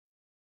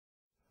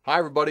Hi,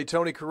 everybody.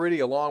 Tony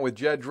Caridi along with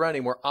Jed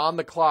Drenning. We're on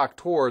the clock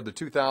toward the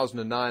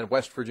 2009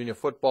 West Virginia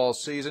football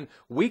season.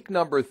 Week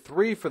number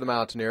 3 for the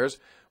Mountaineers.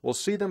 We'll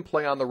see them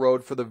play on the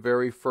road for the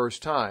very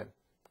first time.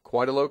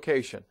 Quite a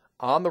location.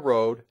 On the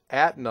road,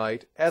 at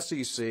night,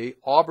 SEC,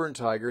 Auburn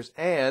Tigers,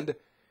 and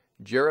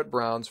Jarrett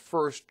Brown's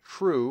first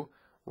true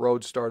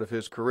road start of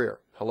his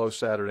career. Hello,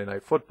 Saturday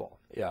Night Football.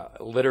 Yeah,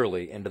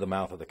 literally into the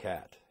mouth of the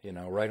cat,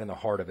 right in the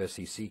heart of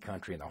SEC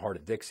country, in the heart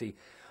of Dixie.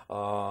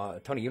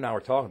 Tony, you and I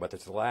were talking about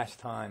this. The last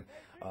time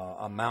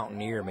a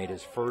Mountaineer made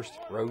his first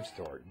road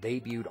start,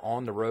 debuted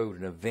on the road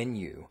in a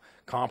venue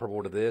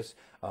comparable to this.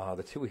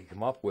 The two we could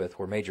come up with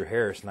were Major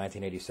Harris in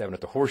 1987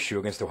 at the Horseshoe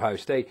against Ohio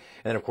State,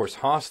 and then, of course,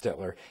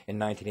 Hostetler in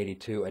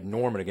 1982 at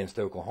Norman against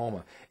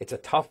Oklahoma. It's a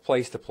tough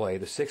place to play,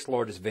 the 6th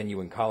largest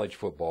venue in college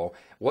football.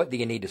 What do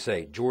you need to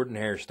say?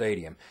 Jordan-Hare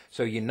Stadium.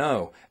 So you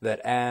know that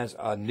as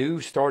a new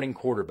starting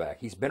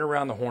quarterback, he's been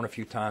around the horn a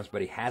few times,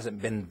 but he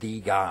hasn't been the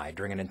guy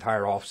during an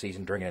entire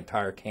offseason, during an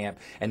entire camp,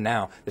 and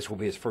now this will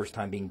be his first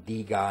time being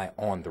the guy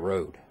on the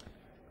road.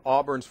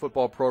 Auburn's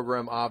football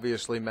program,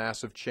 obviously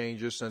massive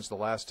changes since the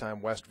last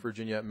time West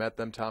Virginia met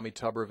them. Tommy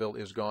Tuberville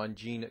is gone.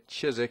 Gene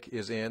Chizik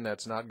is in.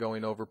 That's not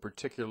going over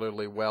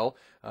particularly well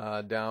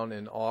down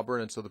in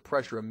Auburn, and so the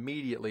pressure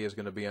immediately is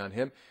going to be on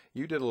him.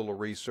 You did a little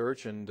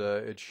research, and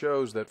it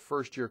shows that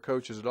first-year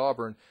coaches at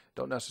Auburn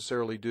don't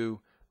necessarily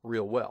do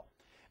real well.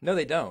 No,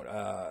 they don't.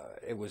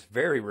 It was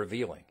very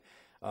revealing.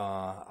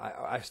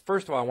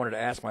 First of all, I wanted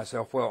to ask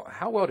myself, well,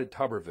 how well did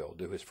Tuberville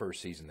do his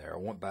first season there? I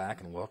went back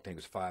and looked, and he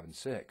was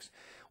 5-6.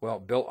 Well,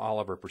 Bill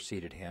Oliver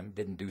preceded him,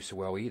 didn't do so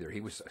well either.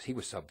 He was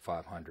sub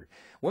 500.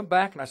 Went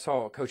back and I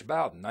saw Coach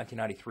Bowden,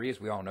 1993,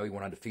 as we all know, he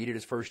went undefeated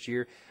his first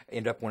year,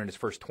 ended up winning his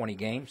first 20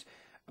 games.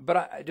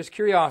 But just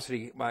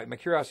curiosity, my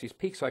curiosity is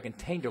piqued, so I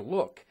continue to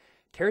look.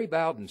 Terry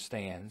Bowden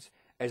stands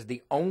as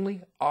the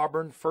only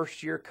Auburn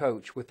first-year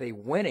coach with a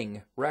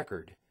winning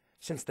record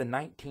since the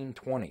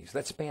 1920s.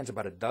 That spans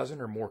about a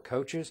dozen or more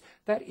coaches.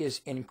 That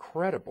is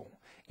incredible.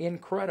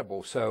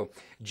 Incredible. So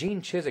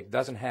Gene Chizik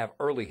doesn't have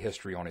early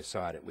history on his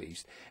side, at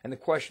least. And the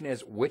question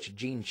is, which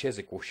Gene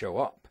Chizik will show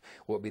up?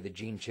 Will it be the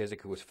Gene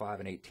Chizik who was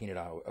 5-18 at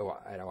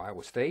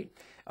Iowa State,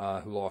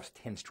 who lost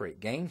 10 straight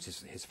games,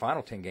 his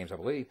final 10 games, I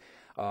believe?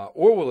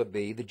 Or will it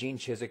be the Gene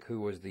Chizik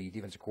who was the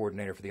defensive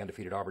coordinator for the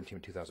undefeated Auburn team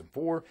in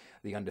 2004,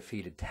 the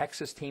undefeated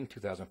Texas team in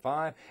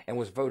 2005, and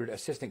was voted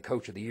Assistant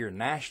Coach of the Year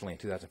nationally in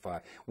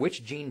 2005?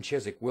 Which Gene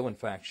Chizik will, in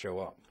fact, show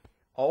up?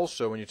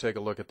 Also, when you take a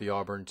look at the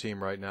Auburn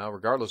team right now,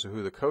 regardless of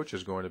who the coach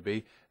is going to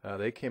be,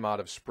 they came out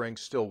of spring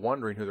still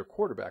wondering who their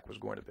quarterback was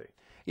going to be.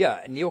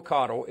 Yeah, Neil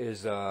Cottle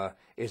is the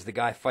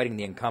guy fighting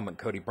the incumbent,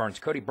 Cody Burns.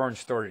 Cody Burns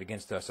started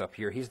against us up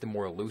here. He's the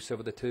more elusive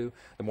of the two,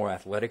 the more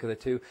athletic of the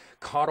two.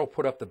 Cottle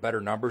put up the better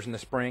numbers in the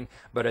spring,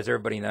 but as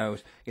everybody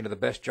knows, the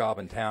best job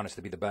in town is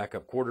to be the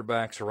backup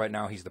quarterback, so right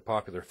now he's the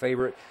popular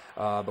favorite.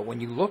 But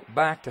when you look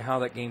back to how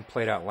that game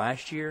played out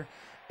last year,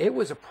 it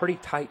was a pretty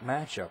tight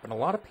matchup, and a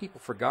lot of people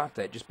forgot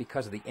that just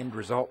because of the end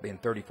result being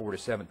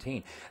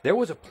 34-17. There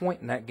was a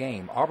point in that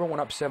game, Auburn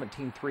went up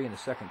 17-3 in the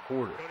second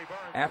quarter.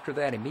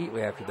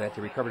 Immediately after that,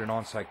 they recovered an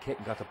onside kick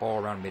and got the ball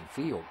around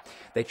midfield.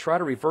 They tried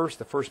to reverse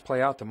the first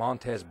play out to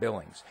Montez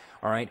Billings.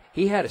 All right,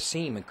 he had a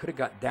seam and could have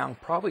got down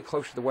probably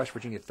closer to the West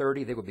Virginia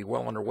 30. They would be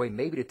well underway,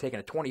 maybe to taking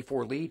a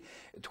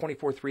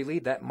 24-3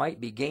 lead. That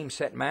might be game,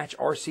 set, match.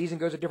 Our season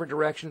goes a different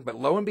direction, but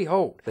lo and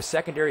behold, the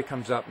secondary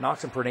comes up,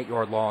 knocks him for an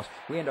 8-yard loss.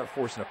 We end up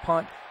forcing a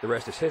punt. The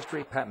rest is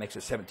history. Pat makes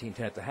it 17-10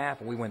 at the half,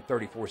 and we win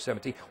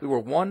 34-17. We were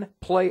one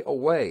play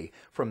away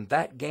from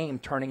that game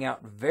turning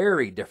out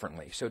very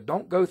differently. So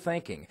don't go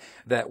thinking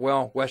that,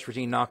 well, West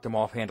Virginia knocked them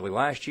off handily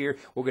last year.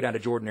 We'll go down to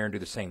Jordan-Hare and do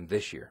the same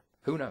this year.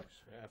 Who knows?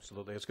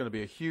 Absolutely. It's going to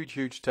be a huge,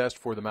 huge test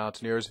for the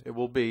Mountaineers. It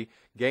will be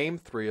game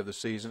 3 of the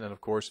season, and,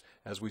 of course,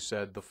 as we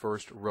said, the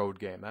first road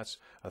game. That's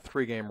a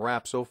 3-game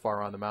wrap so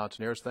far on the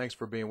Mountaineers. Thanks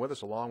for being with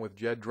us, along with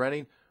Jed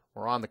Drenning.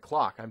 We're on the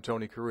clock. I'm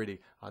Tony Caridi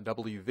on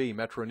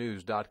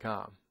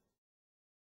WVMetroNews.com.